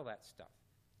forgot all that stuff.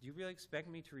 Do you really expect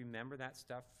me to remember that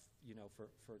stuff, you know, for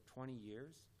 20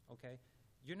 years? Okay?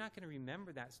 You're not going to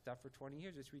remember that stuff for 20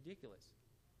 years. It's ridiculous.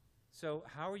 So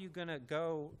how are you going to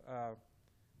go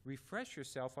refresh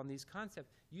yourself on these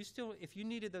concepts? You still, if you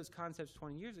needed those concepts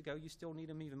 20 years ago, you still need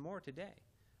them even more today.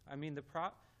 I mean,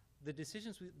 the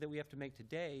decisions that we have to make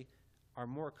today are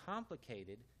more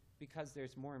complicated because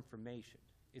there's more information.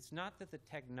 It's not that the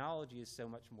technology is so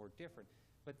much more different,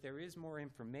 but there is more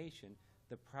information.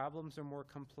 The problems are more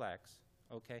complex,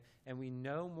 okay? And we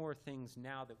know more things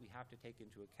now that we have to take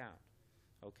into account,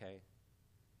 okay?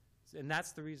 And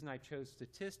that's the reason I chose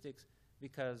statistics,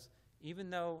 because even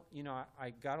though, you know, I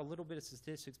got a little bit of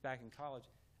statistics back in college,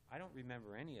 I don't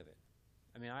remember any of it.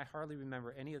 I mean, I hardly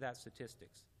remember any of that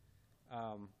statistics.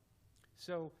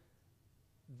 So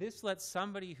this lets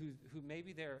somebody who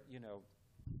maybe they're, you know,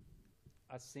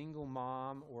 a single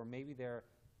mom, or maybe they're,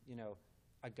 you know,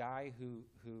 a guy who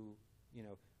you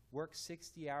know, works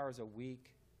 60 hours a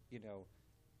week, you know,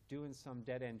 doing some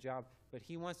dead-end job, but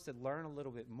he wants to learn a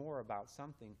little bit more about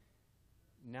something.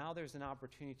 Now there's an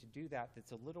opportunity to do that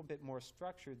that's a little bit more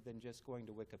structured than just going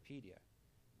to Wikipedia.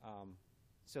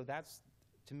 So that's,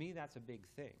 to me, that's a big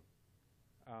thing.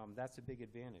 That's a big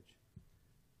advantage.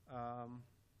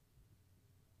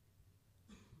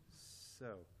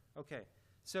 Okay.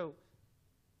 So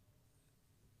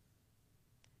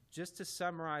just to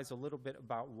summarize a little bit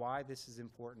about why this is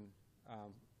important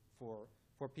for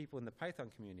people in the Python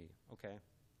community, okay?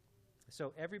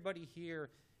 So everybody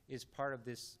here is part of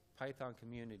this Python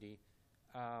community,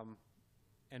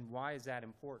 and why is that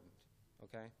important,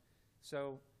 okay?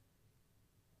 So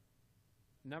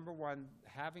number one,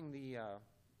 having the,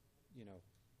 you know,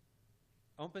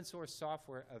 open source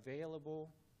software available,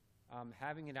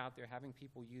 having it out there, having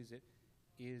people use it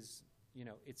is, you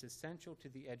know, it's essential to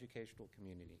the educational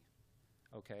community,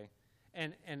 okay?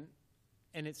 And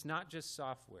it's not just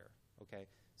software, okay?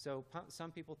 So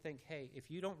some people think, hey, if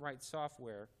you don't write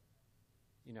software,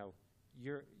 you know,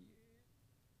 you're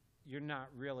not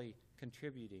really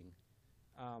contributing.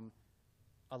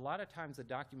 A lot of times the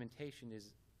documentation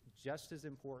is just as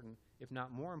important, if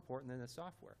not more important, than the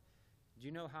software. Do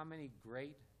you know how many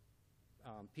great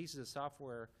pieces of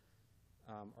software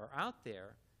are out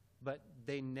there, but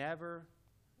they never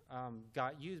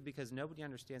got used because nobody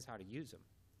understands how to use them?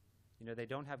 You know, they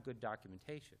don't have good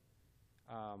documentation.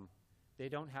 They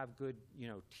don't have good, you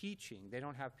know, teaching. They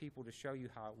don't have people to show you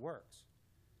how it works.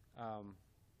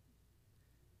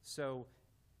 So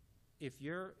if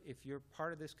you're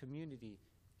part of this community,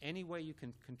 any way you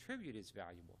can contribute is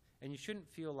valuable. And you shouldn't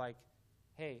feel like,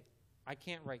 hey, I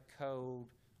can't write code,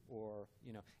 or,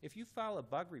 you know, if you file a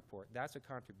bug report, that's a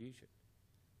contribution.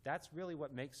 That's really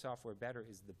what makes software better,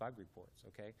 is the bug reports,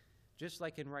 okay? Just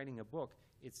like in writing a book,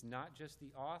 it's not just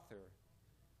the author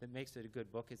that makes it a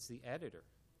good book, it's the editor.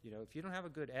 You know, if you don't have a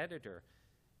good editor,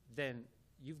 then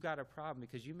you've got a problem,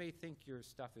 because you may think your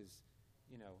stuff is,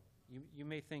 you know, you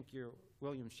may think you're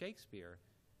William Shakespeare,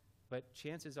 but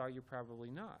chances are you're probably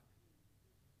not.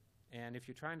 And if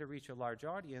you're trying to reach a large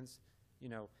audience, you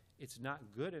know, it's not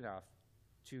good enough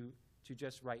to to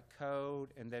just write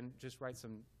code and then just write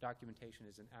some documentation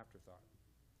as an afterthought.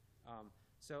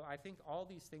 So I think all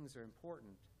these things are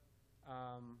important.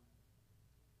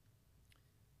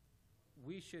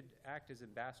 We should act as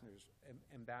ambassadors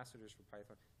for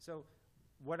Python. So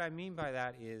what I mean by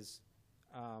that is,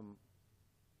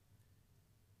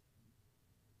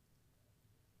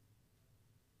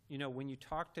 you know, when you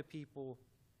talk to people,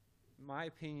 my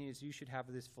opinion is you should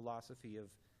have this philosophy of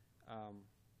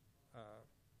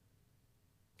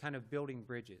kind of building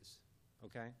bridges,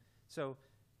 okay? So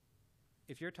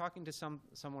if you're talking to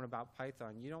someone about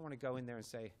Python, you don't want to go in there and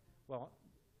say, well,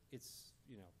 it's,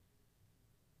 you know,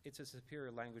 it's a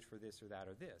superior language for this or that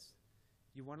or this.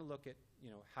 You want to look at, you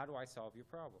know, how do I solve your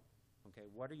problem? Okay,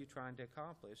 what are you trying to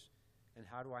accomplish, and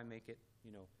how do I make it,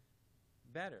 you know,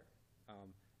 better?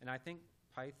 And I think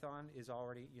Python is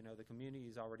already, you know, the community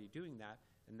is already doing that,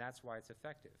 and that's why it's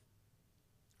effective.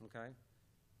 Okay?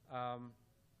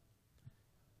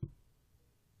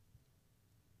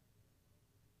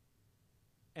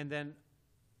 And then,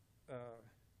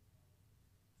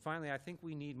 finally, I think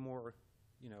we need more,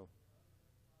 you know,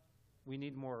 we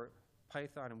need more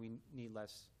Python and we need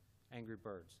less Angry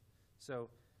Birds. So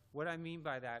what I mean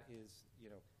by that is, you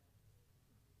know,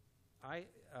 I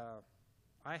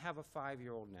have a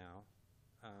 5-year-old now,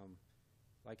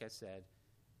 like I said,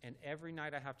 and every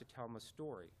night I have to tell him a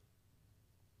story.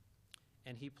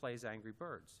 And he plays Angry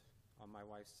Birds on my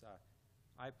wife's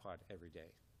iPod every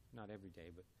day. Not every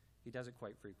day, but he does it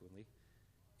quite frequently.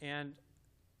 And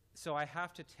so I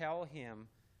have to tell him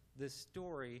this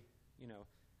story, you know,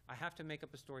 I have to make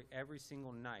up a story every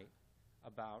single night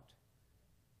about,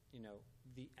 you know,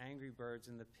 the Angry Birds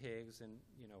and the pigs and,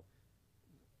 you know,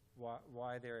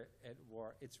 why they're at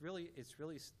war. It's really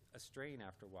a strain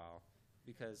after a while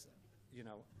because, you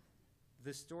know,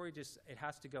 the story just, it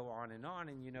has to go on, and,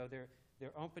 you know, they're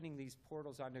opening these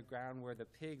portals underground where the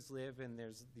pigs live, and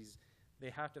there's these, they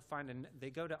have to find, they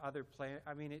go to other planets.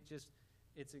 I mean,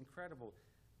 it's incredible.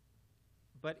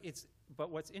 But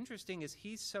what's interesting is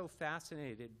he's so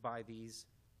fascinated by these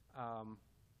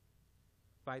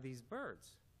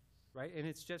birds, right? And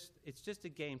it's just a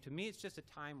game. To me, it's just a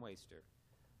time waster.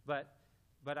 But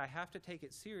I have to take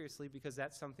it seriously because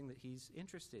that's something that he's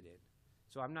interested in.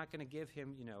 So I'm not going to give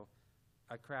him, you know,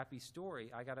 a crappy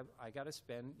story. I gotta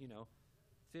spend, you know,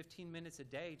 15 minutes a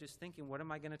day just thinking, what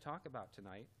am I going to talk about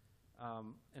tonight?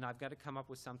 And I've got to come up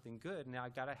with something good. And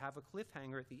I've got to have a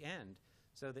cliffhanger at the end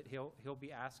so that he'll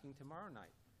be asking tomorrow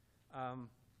night.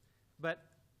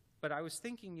 But I was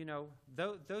thinking, you know,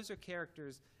 those are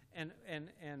characters, and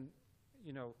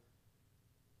you know,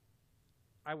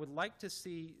 I would like to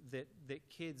see that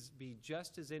kids be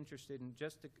just as interested and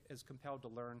just as compelled to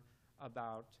learn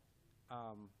about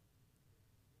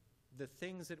the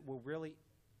things that will really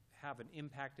have an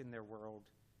impact in their world,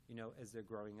 you know, as they're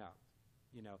growing up,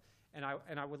 you know. And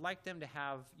I would like them to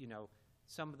have, you know,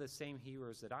 some of the same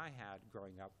heroes that I had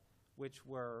growing up, which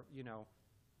were, you know,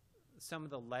 some of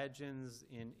the legends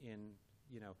in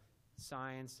you know,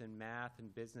 science and math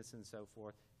and business and so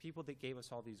forth, people that gave us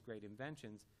all these great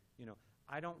inventions. You know,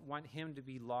 I don't want him to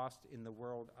be lost in the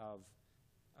world of,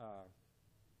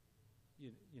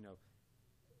 you know,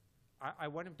 I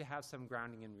want him to have some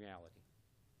grounding in reality.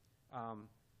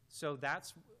 So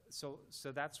that's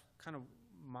kind of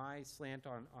my slant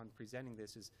on presenting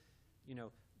this is, you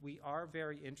know, we are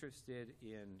very interested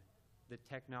in the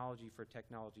technology for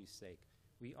technology's sake.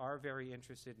 We are very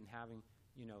interested in having,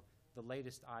 you know, the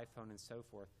latest iPhone and so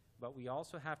forth, but we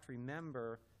also have to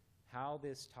remember how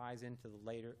this ties into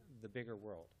the bigger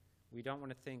world. We don't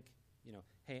want to think, you know,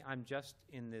 hey, I'm just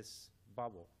in this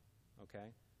bubble,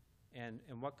 okay? And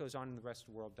what goes on in the rest of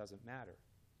the world doesn't matter,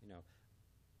 you know.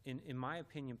 In my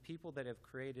opinion, people that have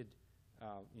created,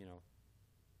 you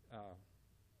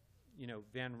know,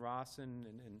 Van Rossen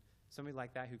and somebody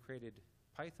like that who created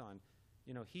Python,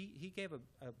 you know, he gave a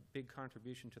big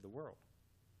contribution to the world.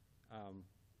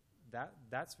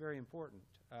 That's very important.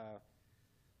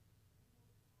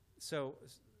 So,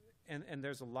 and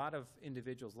there's a lot of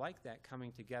individuals like that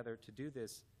coming together to do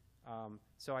this.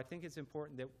 So I think it's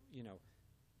important that, you know,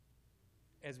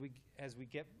 as we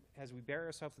bury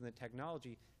ourselves in the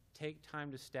technology, take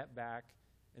time to step back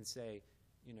and say,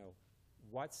 you know,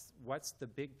 what's the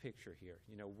big picture here?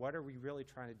 You know, what are we really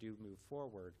trying to do move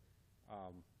forward?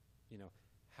 You know,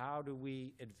 how do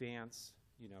we advance,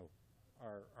 you know,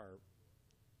 our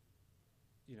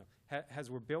you know, as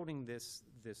we're building this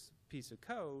piece of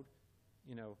code,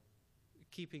 you know,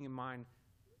 keeping in mind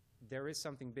there is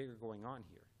something bigger going on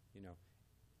here. You know,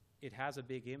 it has a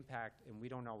big impact, and we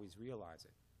don't always realize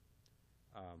it.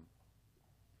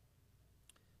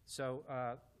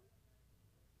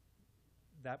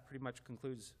 that pretty much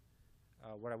concludes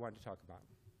what I wanted to talk about.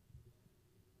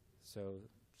 So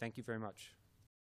thank you very much.